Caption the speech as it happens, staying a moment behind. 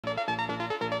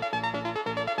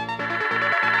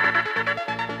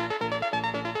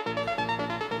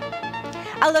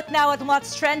A look now at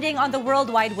what's trending on the World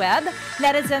Wide Web.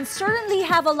 Netizens certainly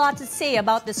have a lot to say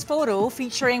about this photo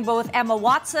featuring both Emma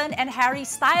Watson and Harry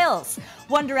Styles.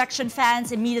 One Direction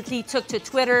fans immediately took to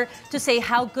Twitter to say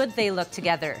how good they look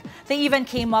together. They even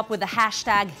came up with the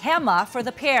hashtag Hema for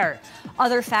the pair.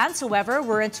 Other fans, however,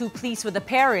 weren't too pleased with the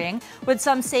pairing, with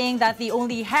some saying that the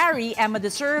only Harry Emma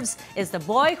deserves is the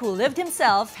boy who lived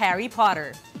himself, Harry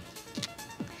Potter.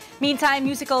 Meantime,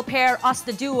 musical pair Us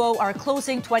The Duo are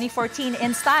closing 2014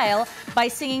 in style by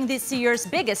singing this year's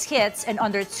biggest hits in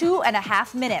under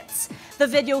 2.5 minutes. The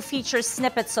video features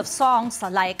snippets of songs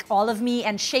like All of Me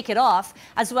and Shake It Off,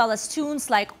 as well as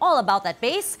tunes like All About That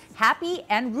Bass, Happy,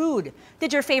 and Rude.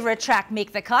 Did your favorite track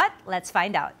make the cut? Let's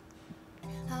find out.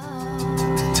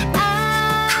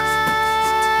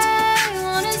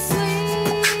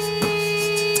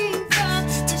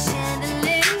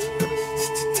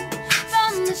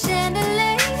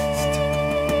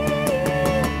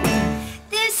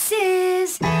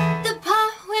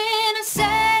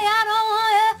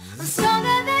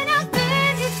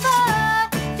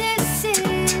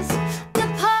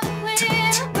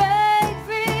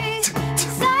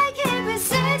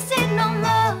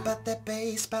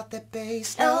 About that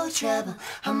bass, no trouble.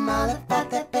 I'm all about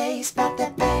that bass,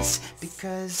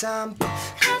 because I'm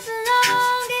clap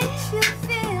along if you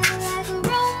feel like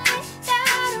rolling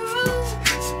down a roof.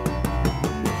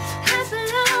 Clap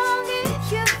along if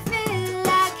you feel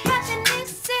like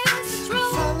happiness is the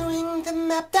truth. Following the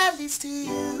map that leads to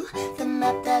you, the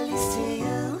map that leads to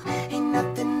you. Ain't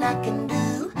nothing I can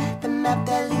do. The map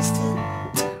that leads to.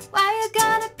 Why you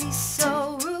gotta be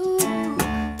so rude?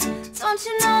 Don't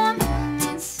you know I'm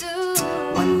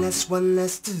one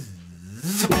less,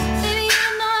 two.